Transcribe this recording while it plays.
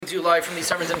to you live from the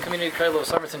Somerton Community College of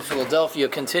Somerton, Philadelphia,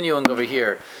 continuing over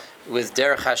here with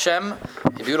Derech Hashem,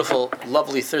 a beautiful,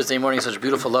 lovely Thursday morning, such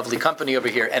beautiful, lovely company over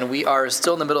here. And we are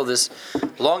still in the middle of this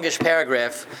longish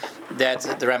paragraph that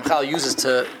the Ramchal uses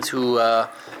to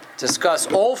discuss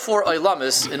all four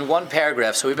Olamis in one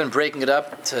paragraph. So we've been breaking it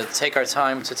up to take our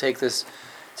time to take this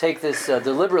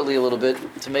deliberately a little bit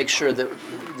to make sure that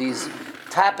these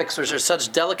topics, which are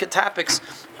such delicate topics,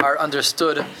 are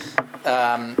understood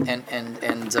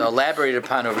and elaborated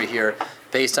upon over here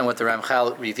based on what the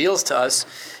Ramchal reveals to us.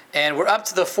 And we're up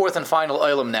to the fourth and final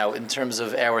Olam now in terms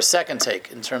of our second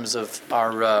take, in terms of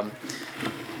our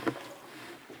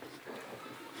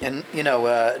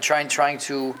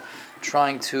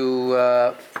trying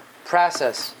to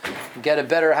process, get a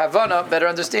better Havana, better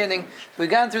understanding. We've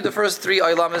gone through the first three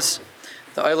Olamas.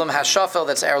 The Olam HaShafel,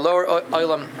 that's our lower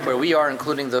Olam, where we are,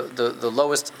 including the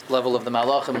lowest level of the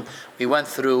Malachim. We went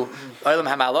through Olam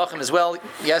HaMalachim as well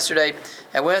yesterday,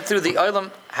 and we went through the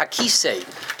Olam HaKisei,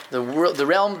 the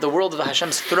world of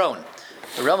Hashem's throne,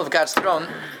 the realm of God's throne,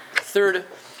 third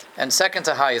and second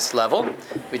to highest level.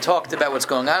 We talked about what's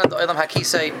going on in the Olam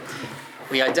HaKisei.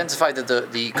 We identified that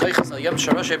the Koichas Al-Yom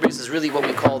Sharash Ebris is really what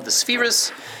we call the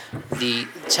Spheres, the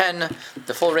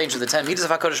full range of the 10 Midas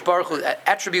of HaKadosh Baruch Hu,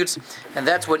 attributes, and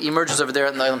that's what emerges over there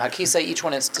in the Olam HaKisei, each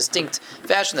one in its distinct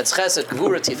fashion. That's Chesed,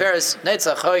 Gvura, Tiferes,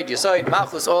 Netzach, Chod, Yesod,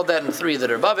 Malchus, all that, and three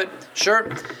that are above it, sure.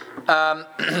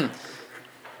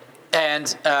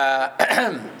 And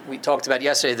we talked about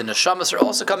yesterday, the Neshamas are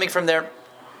also coming from there.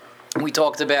 We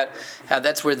talked about how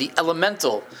that's where the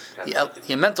elemental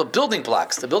building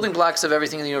blocks, the building blocks of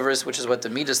everything in the universe, which is what the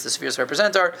Midas, the spheres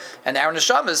represent, are, and our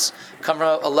neshamas come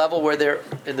from a level where they're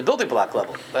in the building block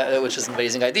level, which is an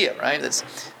amazing idea, right?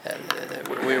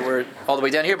 We're all the way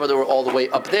down here, but we're all the way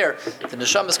up there. The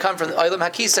neshamas come from the Olam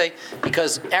HaKisei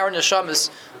because our neshamas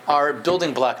are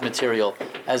building block material,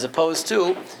 as opposed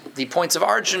to the points of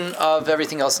origin of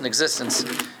everything else in existence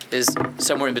is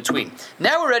somewhere in between.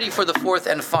 Now we're ready for the fourth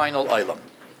and final Olam.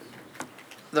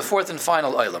 The fourth and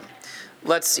final Olam.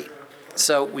 Let's see.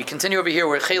 So we continue over here.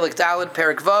 We're Chelik Daled,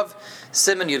 Perik Vav,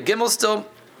 Siman Yud Gimel still.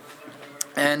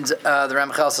 And the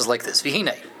Ramchal says like this.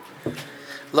 V'hinei.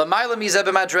 L'mayla mizeh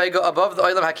b'madrega, above the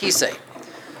Olam HaKisei.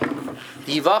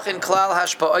 Yivachin klal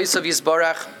hashpa'osav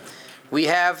yisbarach. We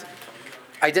have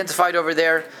identified over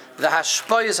there the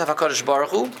hashpayis of HaKadosh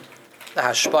Baruch Hu, the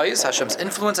hashpayis, Hashem's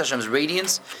influence, Hashem's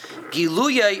radiance,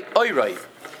 giluyei oiroi,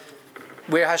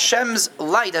 where Hashem's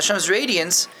light, Hashem's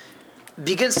radiance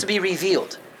begins to be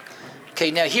revealed.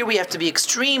 Okay, now here we have to be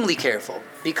extremely careful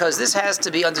because this has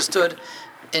to be understood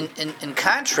in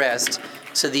contrast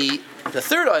to the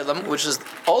third Olam, which is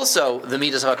also the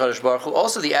Midas of HaKadosh Baruch Hu,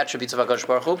 also the attributes of HaKadosh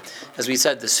Baruch Hu. As we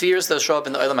said, the spheres, those show up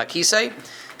in the Olam HaKisei,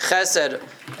 Chesed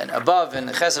and above, and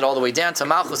Chesed all the way down to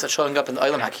Malchus that's showing up in the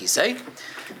Olam HaKisei.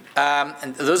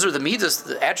 And those are the Midas,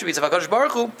 the attributes of HaKadosh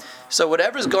Baruch Hu. So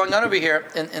whatever is going on over here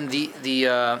in the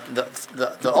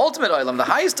ultimate Olam, the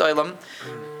highest Olam,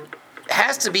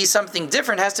 has to be something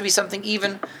different, has to be something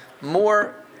even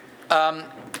more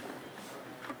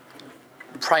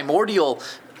primordial,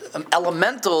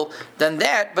 elemental than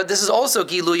that, but this is also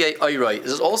Giluyei Oiroi.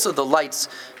 This is also the lights,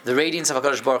 the radiance of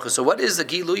HaKadosh Baruch Hu. So what is the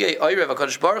Giluyei Oiroi of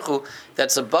HaKadosh Baruch Hu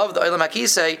that's above the Olam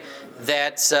HaKisei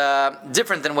that's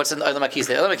different than what's in the Olam HaKisei?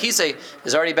 The Olam HaKisei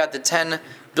is already about the 10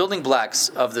 building blocks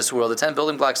of this world, the 10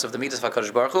 building blocks of the Midas of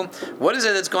HaKadosh Baruch Hu. What is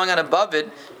it that's going on above it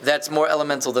that's more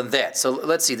elemental than that? So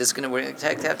let's see. We're going to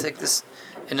have to take this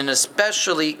in an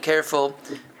especially careful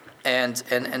and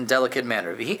delicate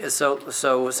manner. So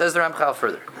says the Ramchal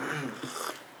further.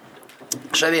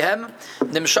 Shavihem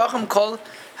nimshachim kol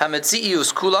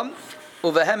hametzius kulam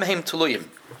uvehem heim tuluyim.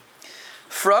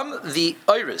 From the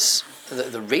iris,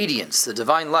 the radiance, the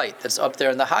divine light that's up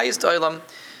there in the highest Olam,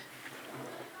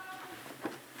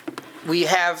 we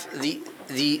have the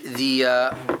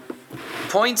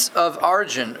points of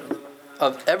origin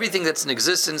of everything that's in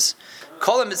existence.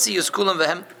 Kol hametzius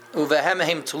kulam uvehem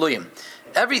heim tuluyim.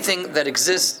 Everything that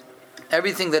exists,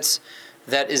 everything that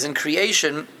is in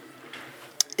creation,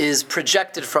 is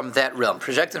projected from that realm,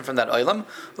 projected from that Olam.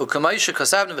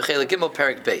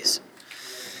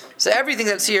 So everything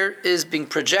that's here is being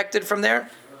projected from there.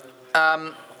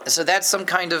 So that's some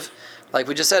kind of, like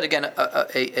we just said again,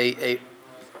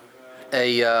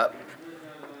 a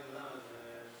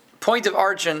point of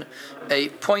origin, a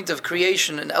point of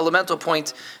creation, an elemental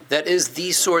point that is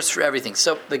the source for everything.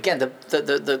 So again,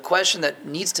 the question that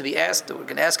needs to be asked, we're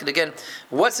going to ask it again,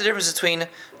 what's the difference between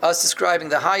us describing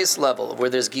the highest level, where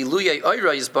there's Giluyei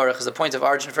Oira Yisbarach as the point of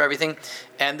origin for everything,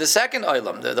 and the second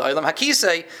Olam, the Olam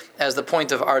Hakisei, as the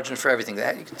point of origin for everything.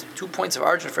 2 points of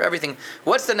origin for everything.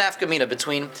 What's the nafkamina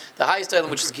between the highest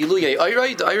Olam, which is Giluyei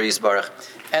Oira, the Oira Yisbarach,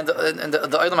 and the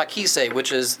Olam Hakisei,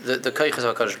 which is the Koiches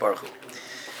of HaKadosh Baruch Hu?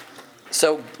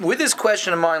 So, with this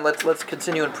question in mind, let's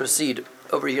continue and proceed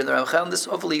over here in the Ramchal. And this,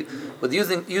 hopefully, with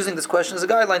using this question as a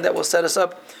guideline, that will set us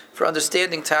up for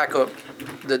understanding Taka,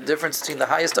 the difference between the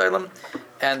highest Olam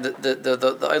and the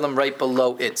Olam right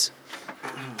below it,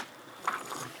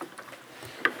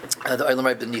 the Olam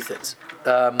right beneath it.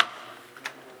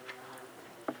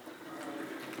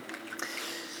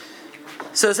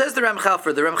 So it says the Ramchal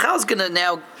further. The Ramchal is going to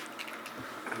now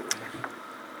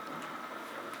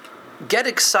get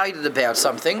excited about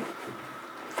something,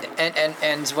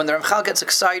 and when the Ramchal gets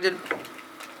excited,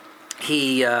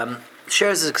 he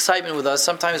shares his excitement with us,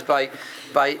 sometimes by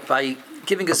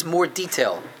giving us more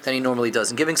detail than he normally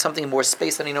does, and giving something more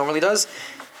space than he normally does.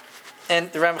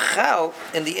 And the Ramchal,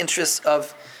 in the interest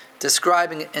of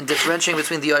describing and differentiating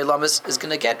between the Olamas, is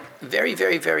going to get very,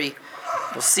 very, very,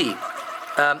 we'll see,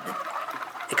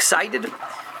 excited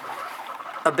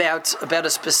about a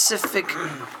specific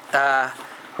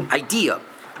idea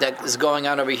that is going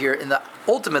on over here in the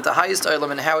ultimate, the highest Olam,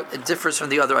 and how it differs from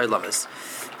the other Olamas.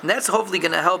 And that's hopefully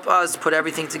going to help us put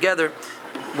everything together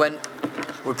when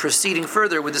we're proceeding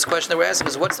further with this question that we're asking,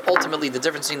 is what's ultimately the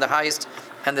difference between the highest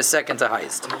and the second to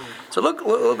highest. So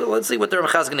let's see what the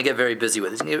Ramchal is going to get very busy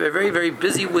with. He's going to get very, very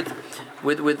busy with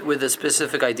a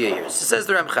specific idea here. So it says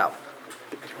the Ramchal,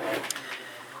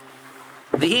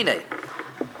 V'hinei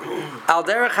Al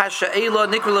Derech Hashem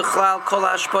Nikra L'Chlal Kol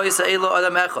Hashpos Ha'elo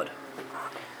Adam Echad.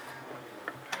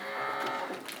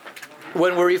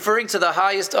 When we're referring to the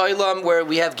highest Olam, where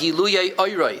we have Giluyei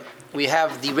Oiroi, we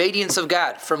have the radiance of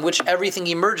God, from which everything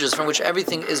emerges, from which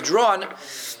everything is drawn.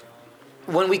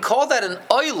 When we call that an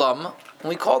Olam,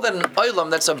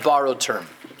 that's a borrowed term.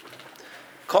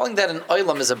 Calling that an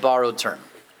Olam is a borrowed term.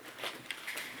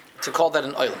 To call that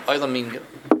an Olam meaning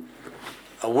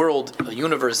a world, a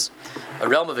universe, a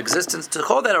realm of existence. To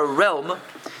call that a realm,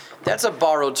 that's a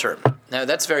borrowed term. Now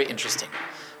that's very interesting.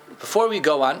 Before we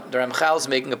go on, the Ramchal is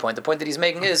making a point. The point that he's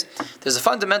making is there's a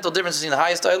fundamental difference between the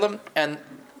highest Olam and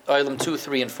Olam 2,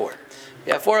 3, and 4.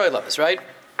 We have 4 Olamas, right?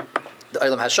 The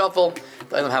Olam HaShafel,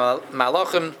 the Olam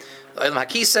HaMalachim, the Olam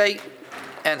HaKisei,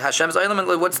 and Hashem's Olam.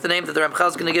 And what's the name that the Ramchal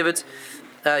is going to give it?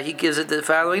 He gives it the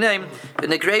following name: the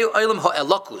Negreu Olam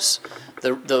HaElokus,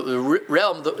 the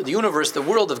realm, the universe, the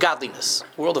world of godliness,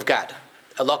 world of God,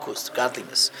 Elokus,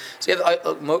 godliness. So you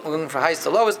have moving from highest to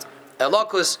lowest,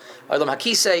 Elokus, Olam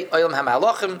HaKisei, Olam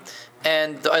HaMalachim,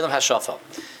 and the Olam HaShafel.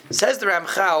 Says the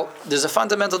Ramchal, there's a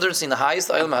fundamental difference between the highest,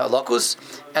 the Olam HaElokus,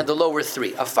 and the lower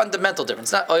 3. A fundamental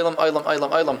difference, not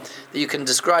Olam, that you can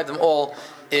describe them all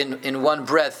in one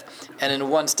breath and in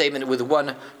one statement with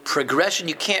one progression.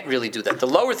 You can't really do that. The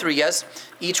lower 3, yes,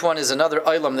 each one is another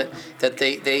Olam that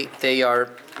they are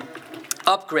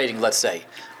upgrading, let's say.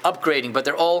 But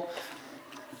they're all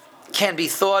can be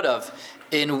thought of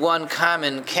in one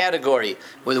common category,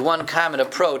 with one common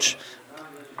approach,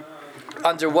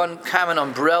 under one common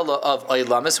umbrella of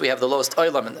Olamis. We have the lowest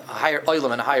Olam and higher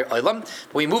Olam and higher Olam.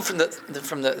 But we move from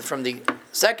the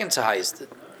second to highest,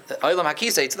 the Olam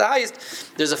HaKisei, to the highest.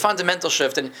 There's a fundamental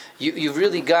shift, and you've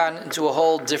really gone into a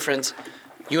whole different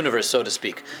universe, so to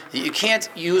speak. You can't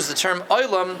use the term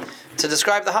Olam to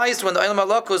describe the highest one, the Olam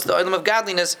HaLokus, the Olam of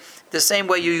godliness, the same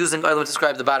way you're using Olam to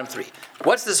describe the bottom 3.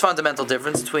 What's this fundamental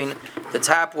difference between the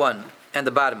top 1 and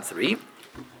the bottom 3?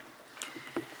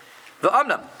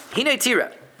 V'amnam Hine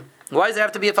Tira. Why does there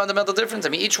have to be a fundamental difference? I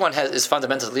mean, each one is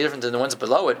fundamentally different than the ones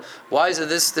below it. Why is it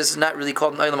this is not really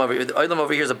called an Olam over here? The Olam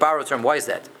over here is a borrowed term. Why is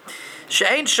that? We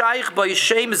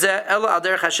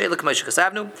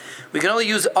can only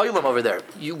use Olam over there,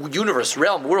 universe,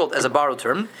 realm, world, as a borrowed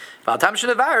term.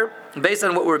 Based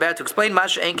on what we're about to explain,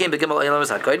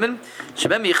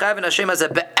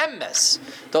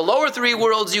 the lower 3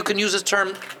 worlds you can use this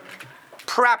term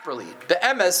properly,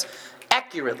 be'emes,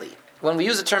 accurately. When we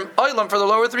use the term Olam for the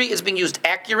lower 3, it's being used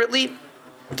accurately,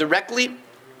 directly.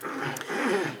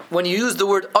 When you use the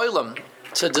word Olam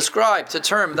to describe, to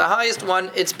term the highest one,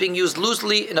 it's being used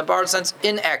loosely, in a borrowed sense,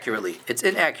 inaccurately. It's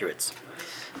inaccurate.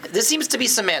 This seems to be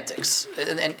semantics,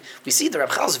 and we see the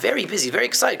Ramchal is very busy, very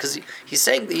excited, because he's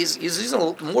saying he's using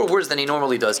more words than he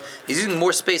normally does. He's using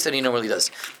more space than he normally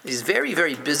does. He's very,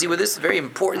 very busy with this. Very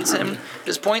important to him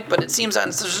this point, but it seems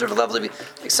on such a level to be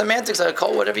like semantics. I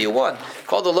call whatever you want.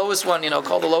 Call the lowest one.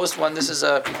 Call the lowest one. This is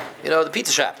the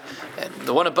pizza shop, and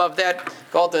the one above that,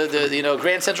 call it the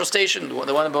Grand Central Station.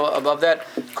 The one above that,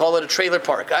 call it a trailer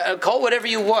park. Call whatever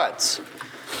you want.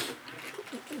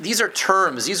 These are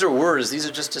terms, these are words, these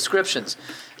are just descriptions.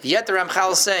 Yet the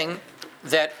Ramchal is saying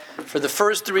that for the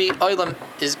first three, Olam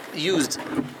is used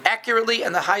accurately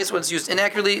and the highest one is used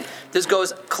inaccurately. This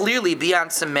goes clearly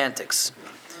beyond semantics.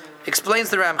 Explains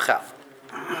the Ramchal.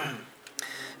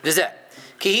 Vizeh,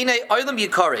 Kihine Olam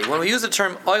Yikari. When we use the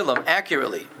term Olam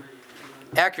accurately,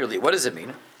 what does it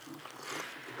mean?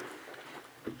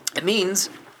 It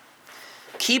means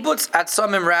Kibbutz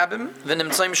Atzamim Rabim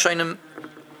V'Nimtzayim Shoinim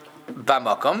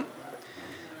Bamakom,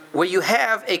 where you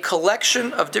have a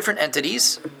collection of different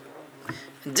entities,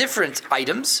 different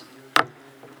items,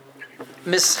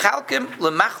 mischalkim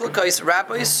lemachlokais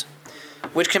rabbis,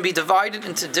 which can be divided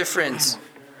into different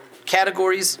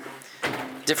categories,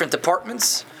 different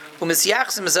departments, and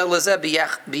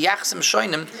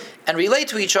relate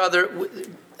to each other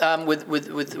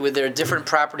with their different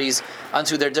properties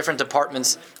unto their different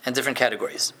departments and different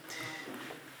categories.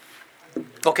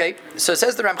 Okay, so it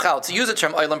says the Ramchal, to use the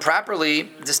term Olam properly,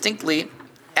 distinctly,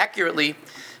 accurately,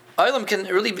 Olam can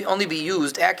really only be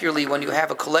used accurately when you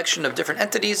have a collection of different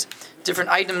entities,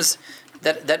 different items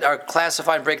that are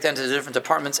classified and break down into different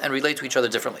departments and relate to each other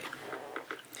differently.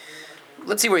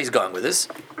 Let's see where he's going with this.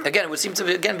 Again, it would seem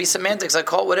to be semantics. I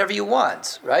call it whatever you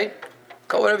want, right?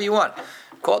 Call whatever you want.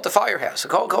 Call it the firehouse.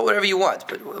 Call whatever you want.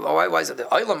 But why is it the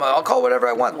Olam? I'll call whatever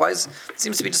I want. It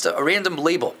seems to be just a random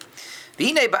label.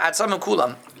 Ba'atzamim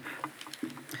kulam.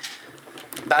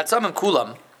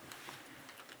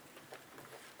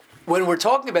 When we're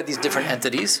talking about these different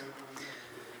entities,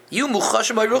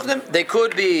 they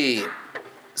could be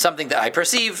something that I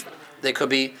perceive. They could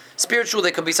be spiritual.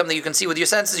 They could be something you can see with your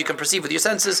senses. You can perceive with your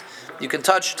senses. You can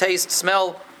touch, taste,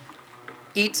 smell,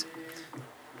 eat,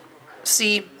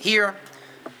 see, hear.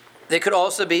 They could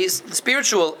also be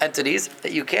spiritual entities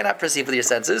that you cannot perceive with your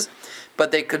senses,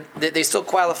 but they still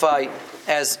qualify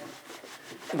as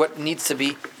what needs to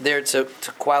be there to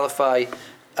qualify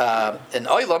an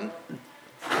Olam,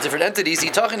 different entities. The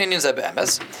Olam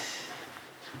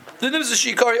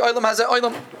has an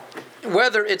Olam.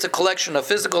 Whether it's a collection of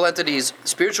physical entities,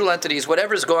 spiritual entities,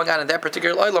 whatever is going on in that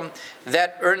particular Olam,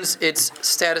 that earns its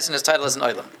status and its title as an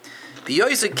Olam.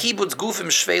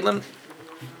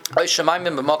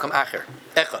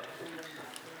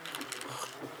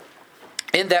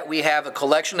 In that we have a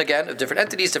collection, again, of different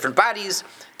entities, different bodies,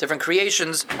 different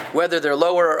creations, whether they're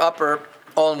lower or upper,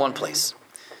 all in one place.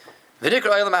 We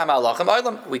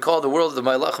call the world of the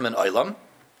Malachim an Olam.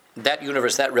 That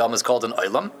universe, that realm is called an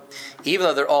Olam. Even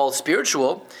though they're all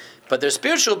spiritual, but there's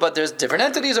different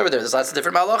entities over there. There's lots of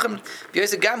different Malachim.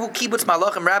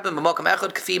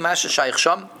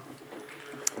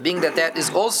 Being that is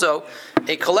also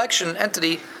a collection,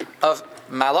 entity of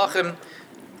Malachim,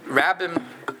 Rabbim,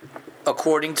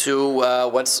 according to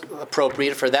what's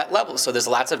appropriate for that level. So there's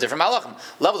lots of different malachim,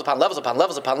 levels upon levels upon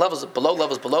levels upon levels, below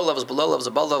levels, below levels, below levels,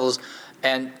 above levels,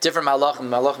 and different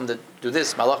malachim that do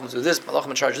this, malachim do this, malachim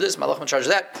in charge of this, malachim in charge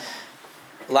of that.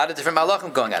 A lot of different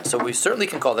malachim going on. So we certainly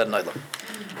can call that an Olam.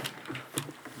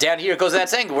 Down here it goes without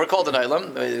saying, we're called an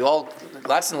Olam. All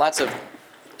lots and lots of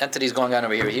entities going on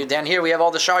over here. Down here we have all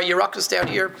the Shar Yerakus down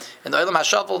here, and the Olam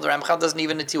HaShavel. The Ramchal doesn't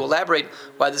even need to elaborate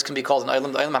why this can be called an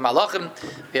Olam. The Olam HaMalachim.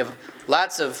 We have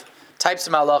lots of types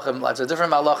of Malachim, lots of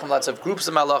different Malachim, lots of groups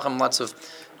of Malachim, lots of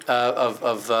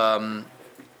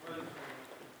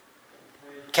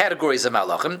categories of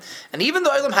Malachim, and even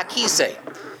the Olam HaKisei.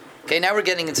 Okay, now we're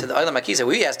getting into the Olam HaKisei.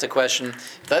 We asked a question.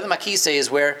 The Olam HaKisei is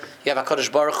where you have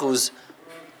HaKadosh Baruch Hu's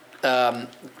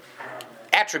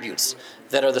attributes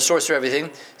that are the source for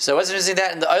everything. So what's interesting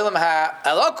that in the Olam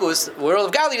HaElokus, world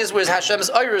of godliness, whereas Hashem's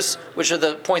Iris, which are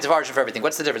the point of origin for everything.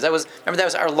 What's the difference? That was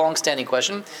our long-standing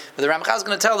question. But the Ramchal is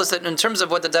going to tell us that in terms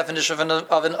of what the definition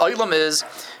of an Olam is,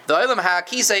 the Olam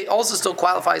HaKisei also still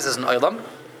qualifies as an Olam.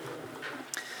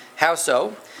 How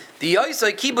so? The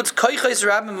Yosei Kibbutz Koiches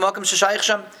Rabbim Makom Sheshayich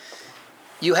Sham.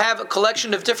 You have a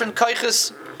collection of different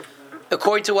koiches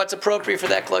according to what's appropriate for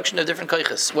that collection of different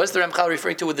koiches. What's the Ramchal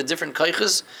referring to with the different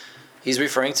koiches? He's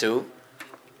referring to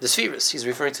the spheres. He's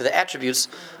referring to the attributes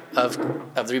of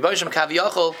the Rebbeinu Shem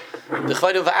Kaviyachol,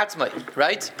 B'chvaydu V'atzmai,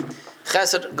 right?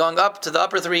 Chesed going up to the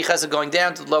upper three, Chesed going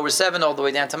down to the lower seven, all the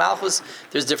way down to Malchus.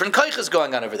 There's different koiches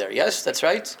going on over there. Yes, that's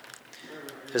right.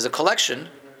 There's a collection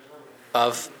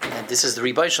and this is the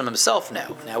Rebbe Shalom himself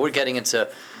now. Now we're getting into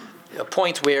a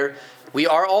point where we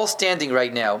are all standing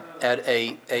right now at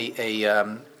a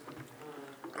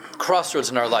crossroads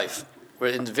in our life. We're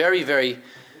in very, very,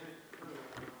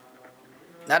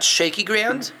 not shaky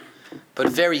ground, but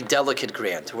very delicate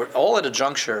ground. We're all at a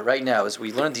juncture right now, as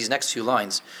we learn these next few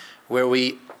lines, where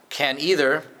we can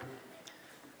either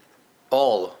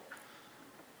all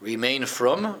remain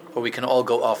from, or we can all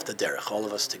go off the derech, all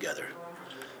of us together.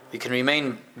 We can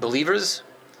remain believers,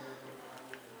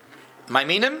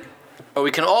 maiminim, or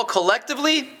we can all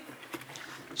collectively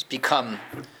just become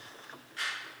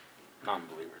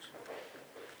non-believers.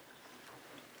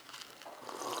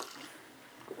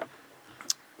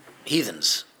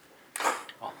 Heathens.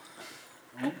 Oh.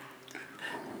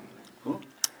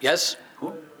 Yes?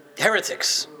 Who?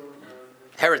 Heretics.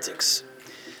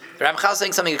 The Ramchal is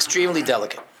saying something extremely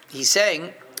delicate. He's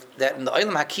saying that in the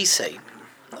Olam HaKisei,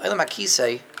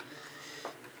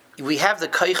 we have the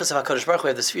Kaichas of HaKadosh Baruch Hu, we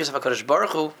have the spheres of HaKadosh Baruch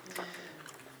Hu,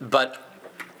 but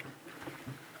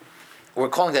we're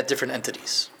calling that different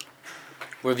entities.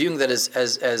 We're viewing that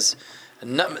as a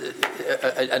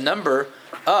number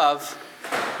of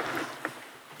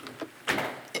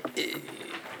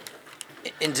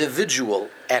individual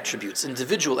attributes,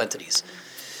 individual entities.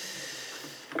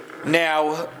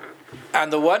 Now,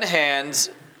 on the one hand,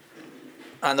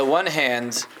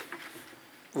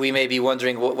 we may be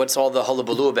wondering what's all the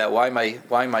hullabaloo about. Why am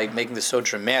I making this so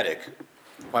dramatic?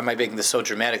 Why am I making this so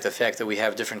dramatic? The fact that we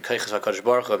have different kaiches HaKadosh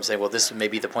Baruch Hu. I'm saying, well, this may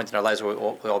be the point in our lives where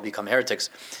we all become heretics.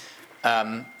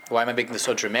 Why am I making this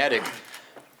so dramatic?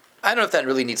 I don't know if that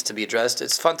really needs to be addressed.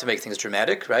 It's fun to make things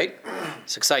dramatic, right?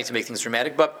 It's exciting to make things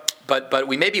dramatic, but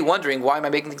we may be wondering, why am I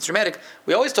making things dramatic?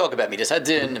 We always talk about Midas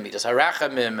Hadin, Midas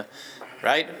HaRachamim,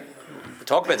 right? We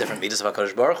talk about different Midas of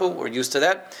HaKadosh Baruch Hu. We're used to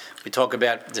that. We talk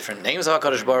about different names of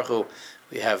HaKadosh Baruch Hu.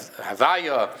 We have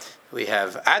Havaya, we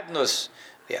have Adnus,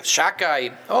 we have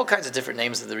Shakai, all kinds of different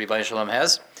names that the Rebbe Shalom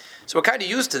has. So we're kind of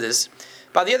used to this.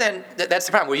 But on the other hand, that's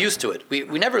the problem. We're used to it. We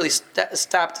never really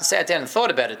stopped and sat down and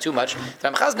thought about it too much. The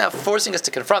Ramchal is now forcing us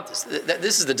to confront this.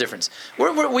 This is the difference.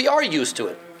 We are used to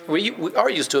it. We are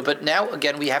used to it, but now,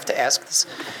 again, we have to ask this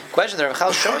question. The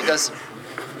Ramchal is showing us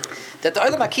that the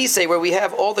Olam HaKisei, where we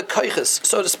have all the koiches,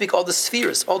 so to speak, all the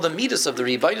spheres, all the midas of the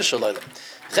Rebbeinu Shalom,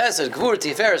 Chesed, Gvur,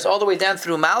 Tiferes, all the way down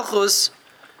through Malchus,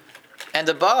 and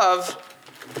above,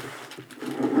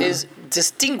 is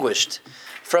distinguished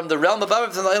from the realm above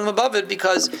it, from the Olam above it,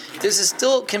 because this is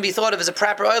still can be thought of as a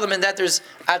proper Olam, in that there's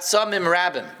Atzamim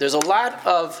Rabbim. There's a lot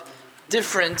of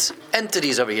different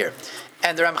entities over here.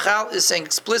 And the Ramchal is saying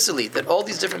explicitly that all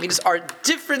these different midas are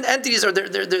different entities, or there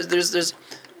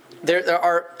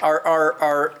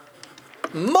are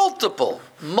multiple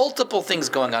things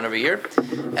going on over here,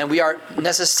 and we are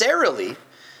necessarily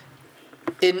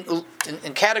in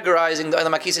categorizing the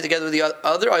Olam HaKisei together with the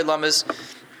other Olamas,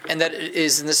 and that it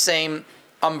is in the same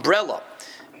umbrella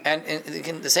and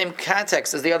in the same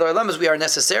context as the other Olamas. We are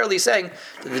necessarily saying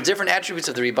that the different attributes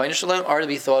of the Rebbeinu Shalom are to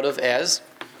be thought of as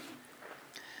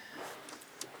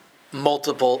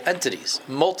multiple entities.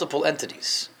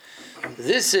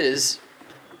 This is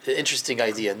an interesting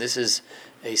idea, and this is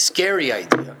a scary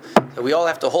idea. So we all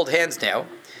have to hold hands now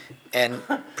and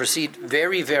proceed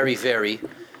very, very, very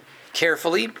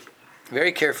carefully.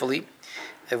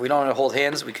 If we don't want to hold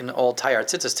hands, we can all tie our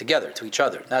tzitzis together to each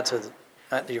other, not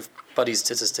your buddy's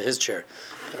tzitzis to his chair.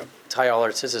 Tie all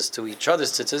our tzitzis to each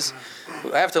other's tzitzis.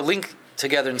 I have to link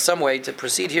together in some way to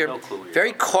proceed here.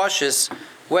 Very cautious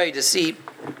way to see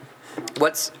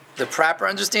what's the proper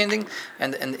understanding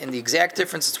and the exact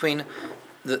difference between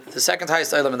the second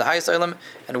highest Olam and the highest Olam,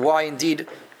 and why indeed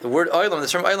the word Olam, the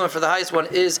term Olam for the highest one,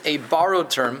 is a borrowed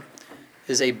term,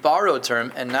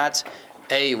 and not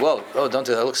a, whoa, oh, don't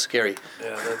do that, it looks scary.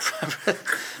 Yeah,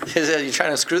 are you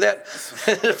trying to screw that?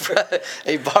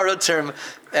 A borrowed term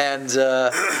and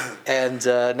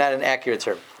not an accurate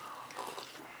term.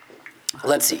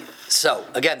 Let's see. So,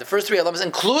 again, the first three Olamas,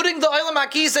 including the Olam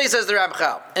HaKisei, says the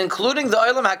Ramchal, including the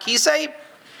Olam HaKisei,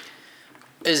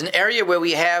 is an area where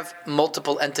we have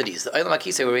multiple entities. The Olam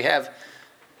HaKisei, where we have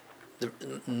the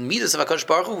Midas of HaKadosh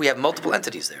Baruch Hu, we have multiple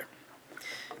entities there,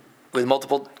 with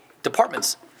multiple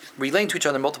departments, relating to each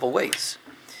other in multiple ways.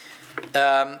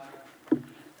 However,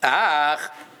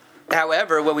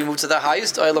 when we move to the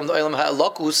highest Olam, the Olam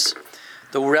HaElokus,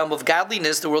 the realm of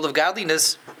godliness, the world of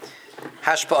godliness, we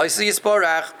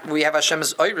have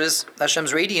Hashem's Oiris,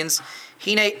 Hashem's radiance.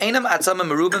 We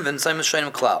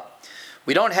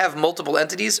don't have multiple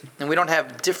entities, and we don't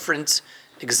have different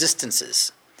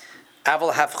existences.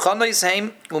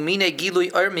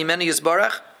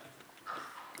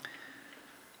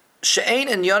 She'ein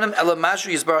in yonim ela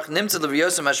mashu yisbarach nimtza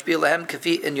l'viyosem mashpil lehem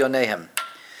kafi in yonehem.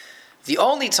 The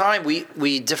only time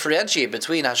we differentiate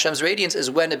between Hashem's radiance is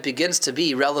when it begins to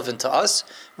be relevant to us,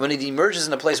 when it emerges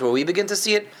in a place where we begin to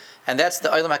see it, and that's the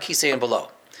Olam HaKisei and below.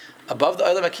 Above the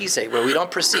Olam HaKisei, where we don't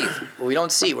perceive, where we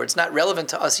don't see, where it's not relevant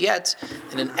to us yet,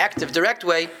 in an active, direct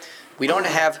way, we don't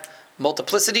have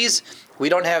multiplicities, we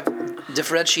don't have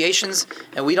differentiations,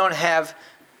 and we don't have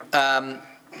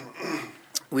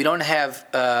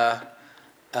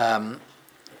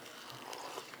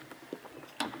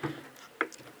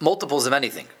multiples of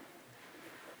anything.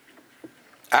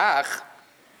 Ach,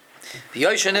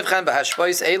 v'yoyshe nivchan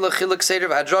b'hashpois eila chiluk seder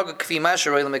v'hadroga k'fi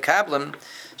masher oila mekablim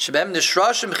shebem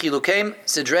nishrashim chilukeim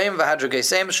sidreim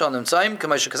v'hadrogeseim shal nimtzayim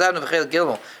k'may shekazavnu v'chel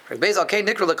gilmo. Beis al kei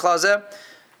nikra l'klazeh.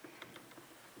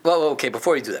 Well, okay,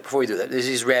 before you do that, this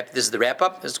is the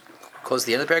wrap-up. This is close to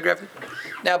the end of the paragraph.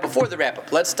 Now, before the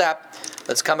wrap-up, let's stop.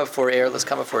 Let's come up for air. Let's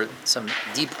come up for some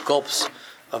deep gulps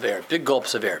of air, big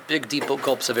gulps of air, big deep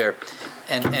gulps of air,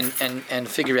 and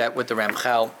figure out what the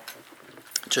Ramchal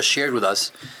just shared with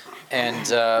us, and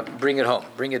bring it home,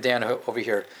 bring it down over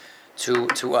here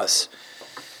to us.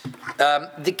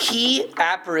 The key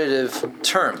operative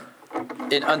term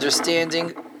in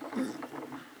understanding,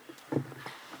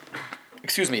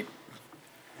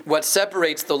 what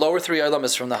separates the lower three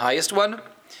olamas from the highest one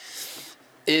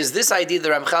is this idea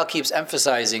that Ramchal keeps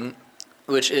emphasizing,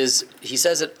 which is, he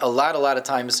says it a lot of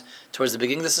times towards the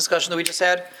beginning of this discussion that we just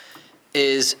had,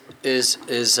 and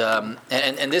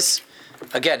this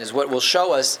again is what will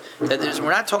show us that we're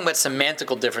not talking about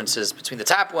semantical differences between the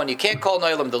top one. You can't call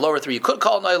an olam, the lower three you could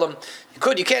call an olam.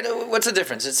 You can't. What's the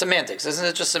difference? It's semantics, isn't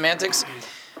it? Just semantics.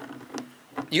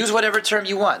 Use whatever term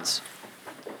you want.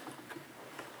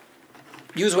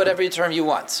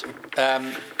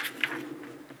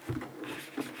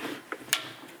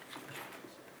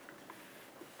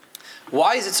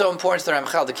 Why is it so important to the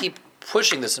Ramchal to keep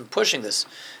pushing this?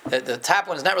 That the top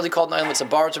one is not really called an olam; it's a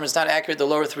borrowed term. It's not accurate. The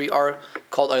lower three are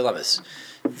called olamis.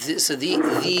 So the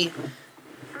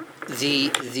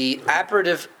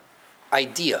operative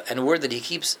idea and word that he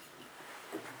keeps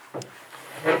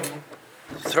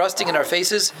thrusting in our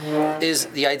faces is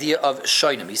the idea of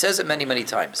shoinim. He says it many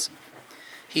times.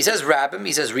 He says rabbim,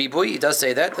 he says ribui, he does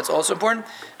say that, that's also important,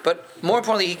 but more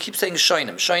importantly, he keeps saying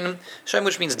shoinim,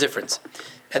 which means difference.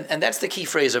 And that's the key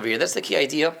phrase over here, that's the key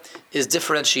idea, is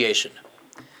differentiation.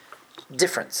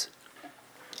 Difference.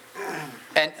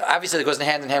 And obviously it goes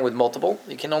hand in hand with multiple.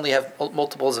 You can only have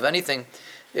multiples of anything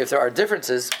if there are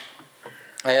differences.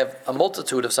 I have a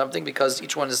multitude of something because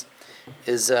each one is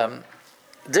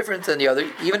different than the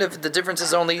other, even if the difference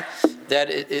is only that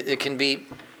it can be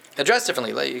addressed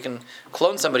differently. Like you can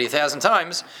clone somebody 1,000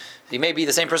 times. He may be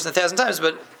the same person 1,000 times,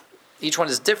 but each one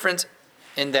is different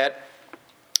in that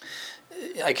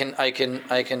I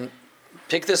can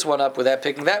pick this one up without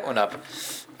picking that one up.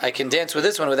 I can dance with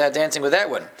this one without dancing with that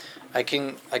one. I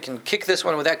can kick this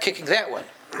one without kicking that one.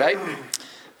 Right?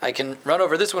 I can run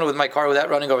over this one with my car without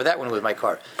running over that one with my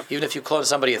car. Even if you clone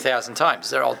somebody 1,000 times,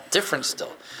 they're all different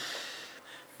still.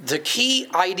 The key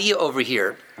idea over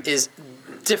here is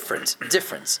difference.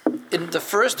 In the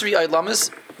first three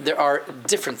ilamas, there are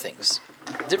different things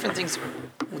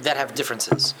that have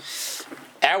differences.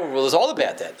 Our world is all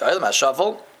about that. The Olam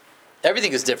HaShuffle,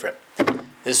 everything is different.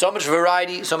 There's so much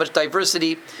variety, so much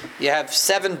diversity. You have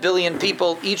 7 billion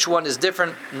people. Each one is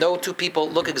different. No two people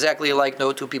look exactly alike.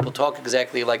 No two people talk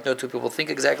exactly alike. No two people think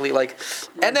exactly alike.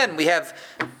 And then we have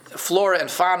flora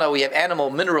and fauna. We have animal,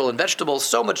 mineral, and vegetables.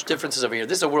 So much differences over here.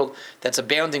 This is a world that's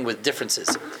abounding with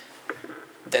differences.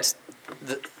 That's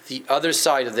the other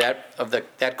side of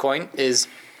that coin is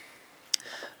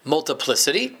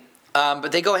multiplicity.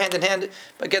 But they go hand in hand.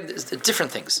 Again, there's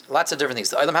different things, lots of different things.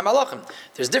 The Olam HaMalachim,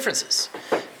 there's differences.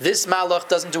 This malach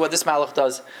doesn't do what this malach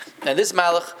does, and this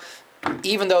malach,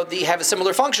 even though they have a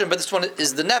similar function, but this one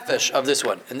is the nefesh of this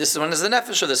one, and this one is the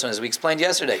nefesh of this one, as we explained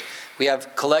yesterday. We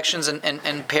have collections and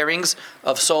pairings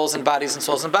of souls and bodies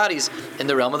in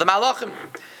the realm of the malachim.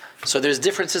 So there's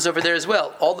differences over there as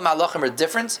well. All the malachim are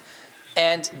different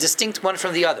and distinct one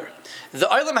from the other. The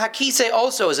Olam HaKisei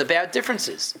also is about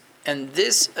differences. And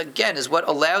this, again, is what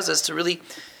allows us to really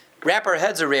wrap our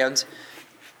heads around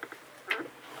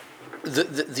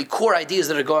the core ideas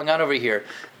that are going on over here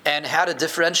and how to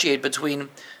differentiate between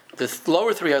the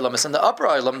lower three olamas and the upper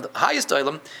olam, the highest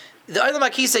olam. The Olam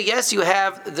HaKisei, yes, you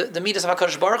have the midas of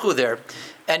HaKadosh Baruch Hu there,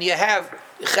 and you have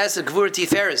Chesed, Gvur,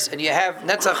 Tiferes, and you have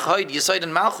Netzach, Hoid, Yesod,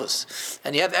 and Malchus,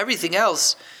 and you have everything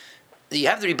else. You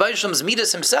have the Rebbeinu Shalom's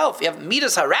midas himself. You have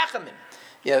midas HaRachamim.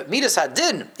 You have midas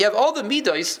hadin. You have all the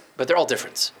midas, but they're all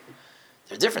different.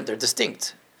 They're different. They're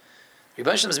distinct.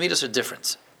 Rebbeinu Shalom's midas are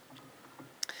different.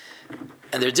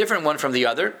 and they're different one from the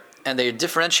other, and they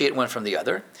differentiate one from the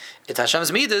other. It's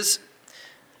Hashem's midas,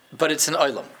 but it's an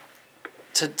Olam.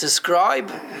 To describe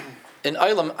an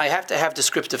Olam, I have to have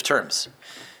descriptive terms.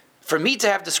 For me to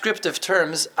have descriptive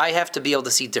terms, I have to be able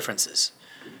to see differences.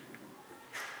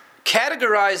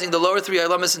 Categorizing the lower three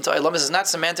Olamas into Olamas is not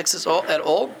semantics at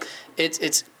all.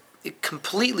 It's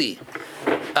completely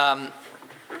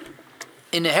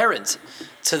inherent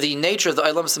to the nature of the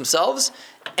Olamas themselves,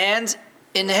 and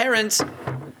inherent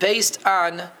based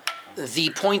on the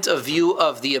point of view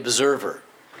of the observer.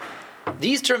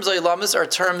 These terms Olamas are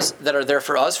terms that are there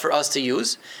for us to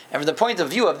use, and from the point of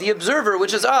view of the observer,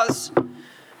 which is us,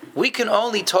 we can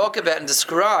only talk about and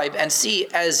describe and see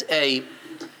as a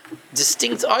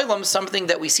distinct Olam something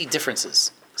that we see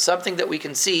differences, something that we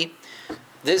can see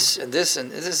this and this,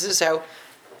 and this is how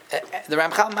the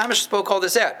Ramchal Mamish spoke all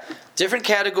this out. Different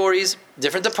categories,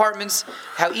 different departments,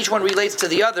 how each one relates to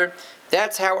the other.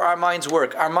 That's how our minds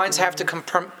work. Our minds have to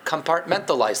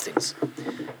compartmentalize things.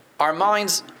 Our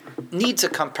minds need to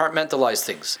compartmentalize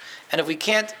things. And if we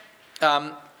can't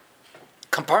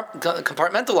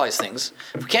compartmentalize things,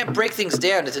 if we can't break things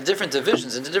down into different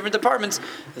divisions, into different departments,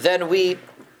 then we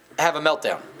have a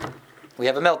meltdown. We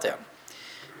have a meltdown.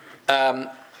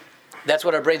 That's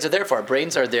what our brains are there for. Our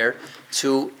brains are there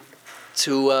to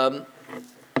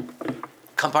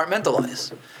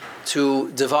compartmentalize,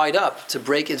 to divide up, to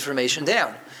break information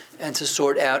down, and to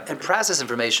sort out and process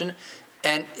information.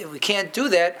 And if we can't do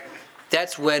that,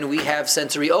 that's when we have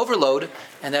sensory overload,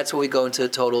 and that's when we go into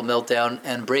total meltdown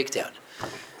and breakdown.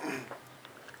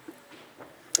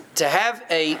 To have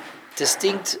a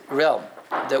distinct realm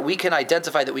that we can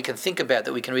identify, that we can think about,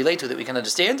 that we can relate to, that we can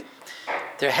understand,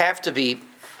 there have to be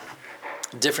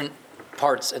different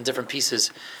parts and different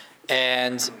pieces,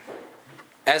 and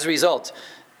as a result,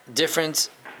 different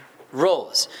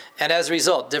roles, and as a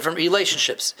result, different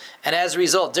relationships, and as a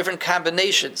result, different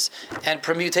combinations and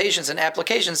permutations and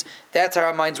applications. That's how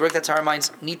our minds work. That's how our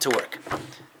minds need to work.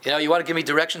 You want to give me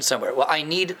direction somewhere. Well, I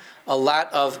need a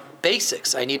lot of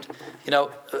basics. I need,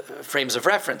 frames of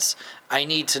reference. I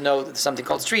need to know there's something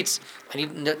called streets. I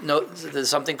need to know there's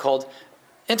something called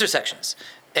intersections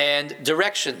and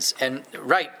directions and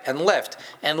right and left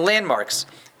and landmarks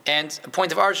and a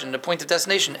point of origin and a point of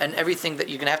destination and everything that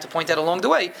you're going to have to point out along the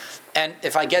way. And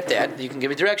if I get that, you can give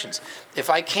me directions.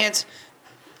 If I can't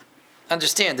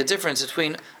understand the difference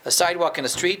between a sidewalk and a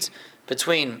street,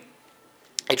 between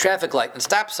a traffic light and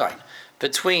stop sign,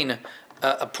 between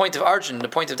a point of origin and a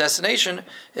point of destination,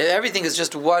 everything is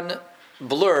just one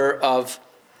blur of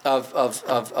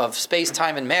space,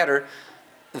 time, and matter,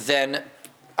 then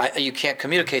you can't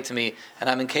communicate to me, and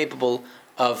I'm incapable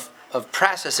of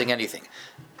processing anything.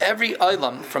 Every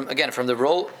Olam, from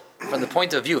the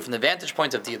point of view, from the vantage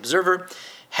point of the observer,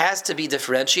 has to be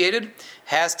differentiated,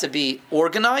 has to be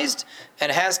organized,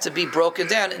 and has to be broken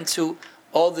down into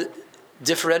all the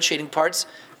differentiating parts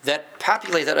that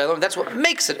populate that Olam. That's what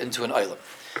makes it into an Olam.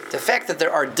 The fact that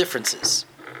there are differences.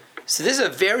 So this is a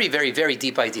very, very, very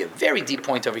deep idea, very deep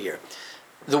point over here.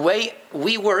 The way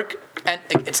we work, and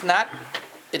it's not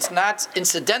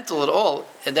incidental at all,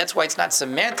 and that's why it's not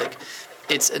semantic.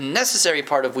 It's a necessary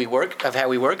part of how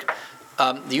we work.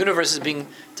 The universe is being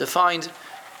defined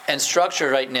and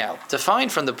structured right now,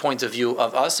 defined from the point of view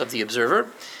of us, of the observer,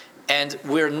 and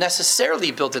we're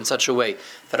necessarily built in such a way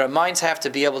that our minds have to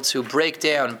be able to break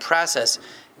down, process,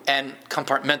 and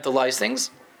compartmentalize things.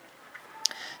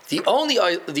 The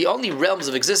only realms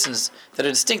of existence that are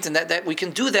distinct and that we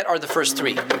can do that are the first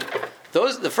three.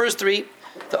 The first three,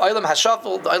 the Olam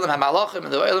HaShafel, the Olam HaMalachim,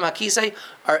 and the Olam HaKisei,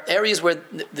 are areas where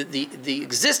the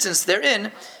existence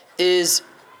therein is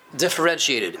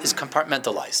differentiated, is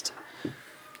compartmentalized.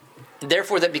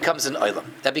 Therefore, that becomes an Olam.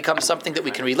 That becomes something that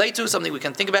we can relate to, something we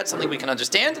can think about, something we can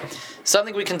understand,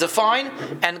 something we can define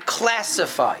and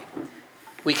classify.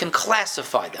 We can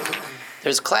classify them.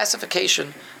 There's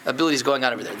classification abilities going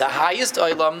on over there. The highest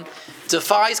Olam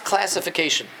defies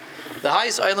classification. The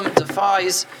highest Olam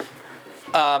defies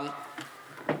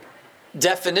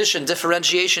definition,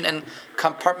 differentiation, and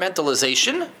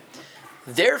compartmentalization.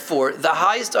 Therefore, the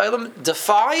highest Olam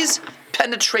defies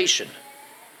penetration.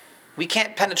 We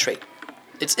can't penetrate.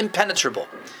 It's impenetrable.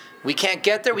 We can't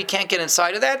get there. We can't get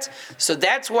inside of that. So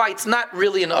that's why it's not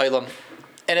really an Olam.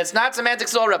 And it's not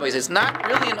semantics at all, rabbis. It's not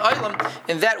really an Olam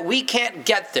in that we can't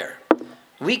get there.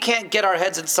 We can't get our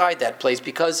heads inside that place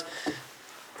because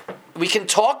we can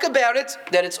talk about it,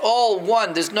 that it's all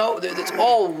one. It's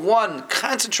all one,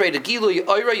 concentrated. Gilu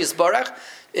Oira Yisbarach.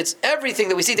 It's everything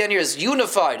that we see down here is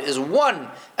unified, is one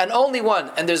and only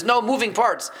one, and there's no moving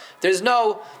parts. There's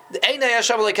no Einay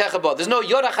Hashem Lekechabot. There's no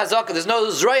Yorah Chazaka. There's no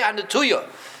Zroya Netuya.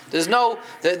 There's no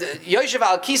Yoshev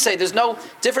al Kisei. There's no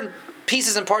different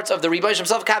pieces and parts of the Rebbe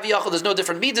himself. Kaviyachol. There's no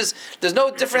different midas. There's no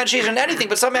differentiation in anything.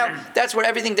 But somehow that's where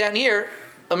everything down here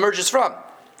emerges from.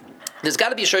 There's got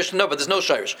to be a shirish, no, but there's no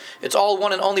shirish. It's all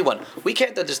one and only one. We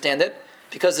can't understand it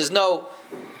because there's no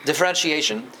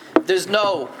differentiation. There's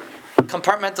no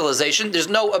compartmentalization. There's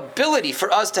no ability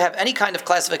for us to have any kind of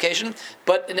classification,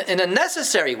 but in a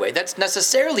necessary way. That's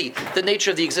necessarily the nature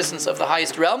of the existence of the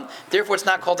highest realm. Therefore, it's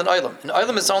not called an Olam. An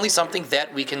Olam is only something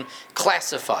that we can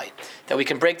classify, that we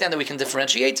can break down, that we can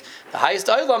differentiate. The highest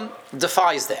Olam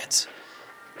defies that,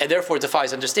 and therefore it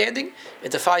defies understanding.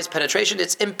 It defies penetration.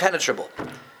 It's impenetrable.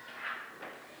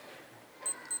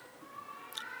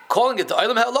 Calling it the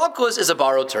Olam HaElokus is a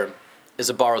borrowed term.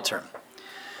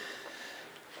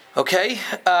 Okay.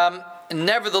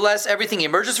 Nevertheless, everything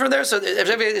emerges from there. So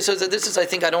this is, I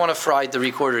think, I don't want to fry the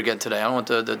recorder again today. I don't want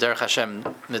the Derech Hashem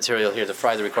material here to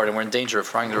fry the recorder. We're in danger of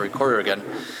frying the recorder again.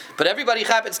 But everybody,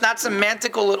 it's not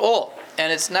semantical at all.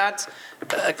 And it's not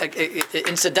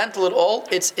incidental at all.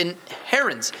 It's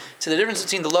inherent. So the difference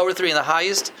between the lower three and the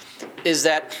highest is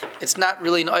that it's not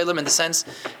really an olam in the sense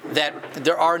that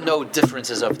there are no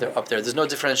differences up there. There's no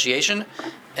differentiation,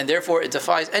 and therefore it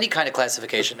defies any kind of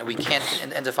classification, and we can't,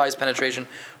 and defies penetration.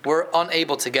 We're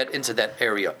unable to get into that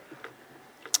area.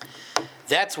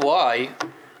 That's why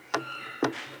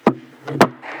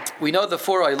we know the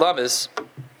four olamis.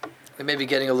 We may be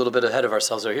getting a little bit ahead of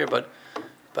ourselves over here, but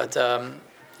the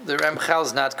Ramchal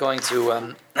is not going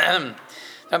to.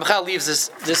 Ramchal leaves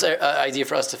this idea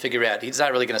for us to figure out. He's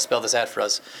not really going to spell this out for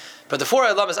us. But the four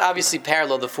Olam is obviously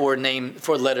parallel the four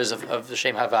letters of the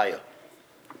Shem Havaya.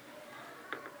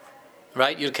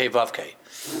 Right? Yud Kei Vav Kei.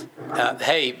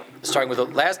 Hey, starting with the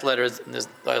last letters, there's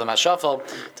the Olam HaShafal.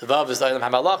 The Vav is the Olam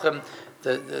HaMalachim.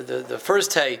 The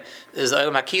first Hey is the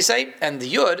Olam HaKisei, and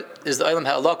the Yud is the Olam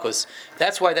HaElokus.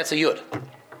 That's why that's a Yud.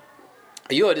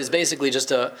 A Yud is basically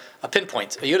just a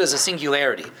pinpoint. A Yud is a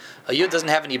singularity. A Yud doesn't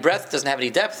have any breadth, doesn't have any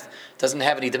depth, doesn't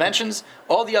have any dimensions.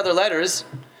 All the other letters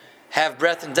have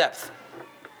breadth and depth.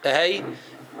 A Hey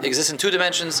exists in 2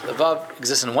 dimensions. A Vav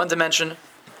exists in 1 dimension.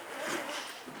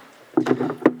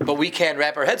 But we can't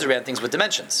wrap our heads around things with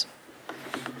dimensions.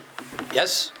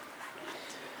 Yes?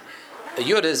 A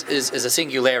Yud is a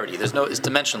singularity. It's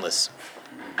dimensionless.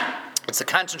 It's a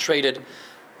concentrated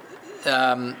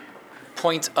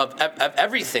point of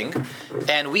everything,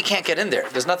 and we can't get in there.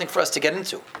 There's nothing for us to get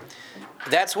into.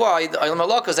 That's why the Olam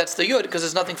HaElokus, that's the Yud, because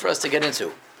there's nothing for us to get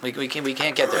into. We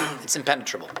can't get there. It's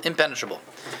impenetrable.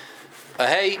 A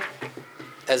Hey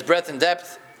has breadth and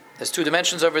depth. There's 2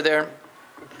 dimensions over there.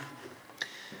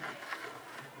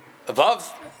 A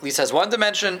Vav at least has 1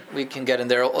 dimension. We can get in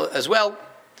there as well.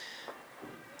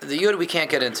 The Yud we can't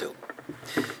get into.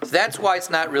 So that's why it's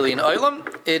not really an Olam.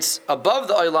 It's above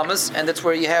the Olamas, and that's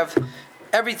where you have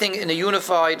everything in a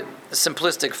unified,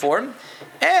 simplistic form.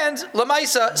 And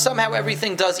Lamaisa, somehow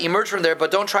everything does emerge from there,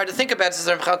 but don't try to think about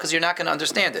it because you're not going to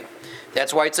understand it.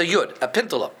 That's why it's a Yud, a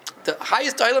Pintula. The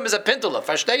highest Olam is a Pintula.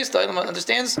 Fashteis, the Olam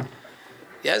understands?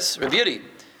 Yes, Rebiri.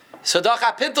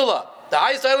 Sodacha Pintula. The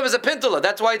highest Olam is a Pintula.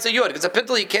 That's why it's a Yud. It's a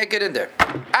Pintula, you can't get in there.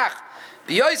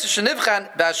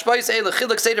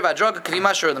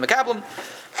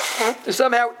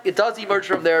 Somehow it does emerge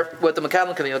from there with the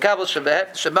Makablim,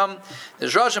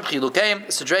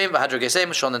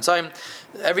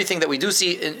 everything that we do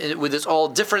see with its all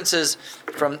differences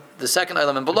from the second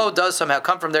Olam and below does somehow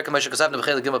come from there. That's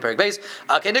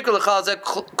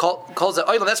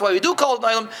why we do call it an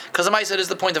Olam, because the Maisa is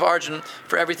the point of origin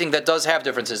for everything that does have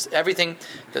differences. Everything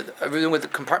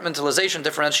with compartmentalization,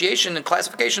 differentiation, and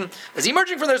classification is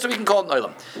emerging from there, so we can call it an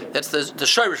Olam. That's the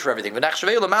shirish for everything.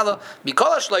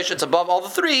 It's above all the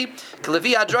 3. In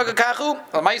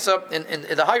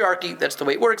the hierarchy, that's the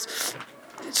way it works.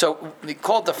 So we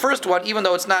call it the first one, even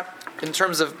though it's not in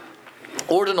terms of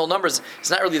ordinal numbers. It's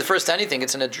not really the first to anything.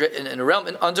 It's in a realm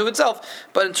unto itself.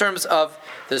 But in terms of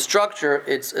the structure,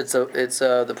 it's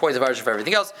the point of origin for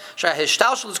everything else.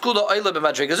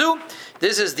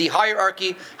 This is the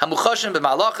hierarchy.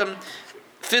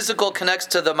 Physical connects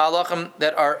to the malachim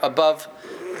that are above.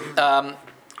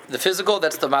 The physical,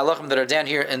 that's the malachim that are down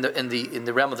here in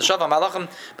the realm of the Shavam. Malachim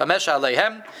b'mesha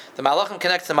aleihem. The malachim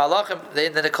connect to the malachim. They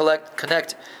then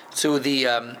connect to the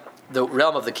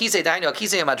realm of the kisei. Dainu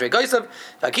kisei madrei goisav.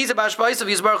 Kisei b'ashbaisav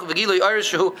yizbaruch v'gilui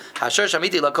orishu hasher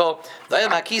shamiti lakol. The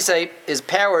Olam HaKisei is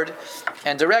powered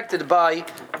and directed by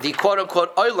the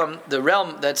quote-unquote Olam, the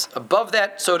realm that's above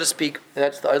that, so to speak.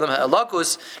 That's the Olam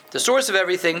HaElokus, the source of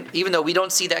everything. Even though we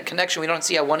don't see that connection, we don't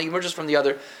see how one emerges from the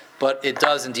other. But it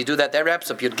does indeed do that. That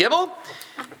wraps up Yud Gimel.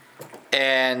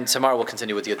 And tomorrow we'll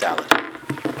continue with Yud Dalet.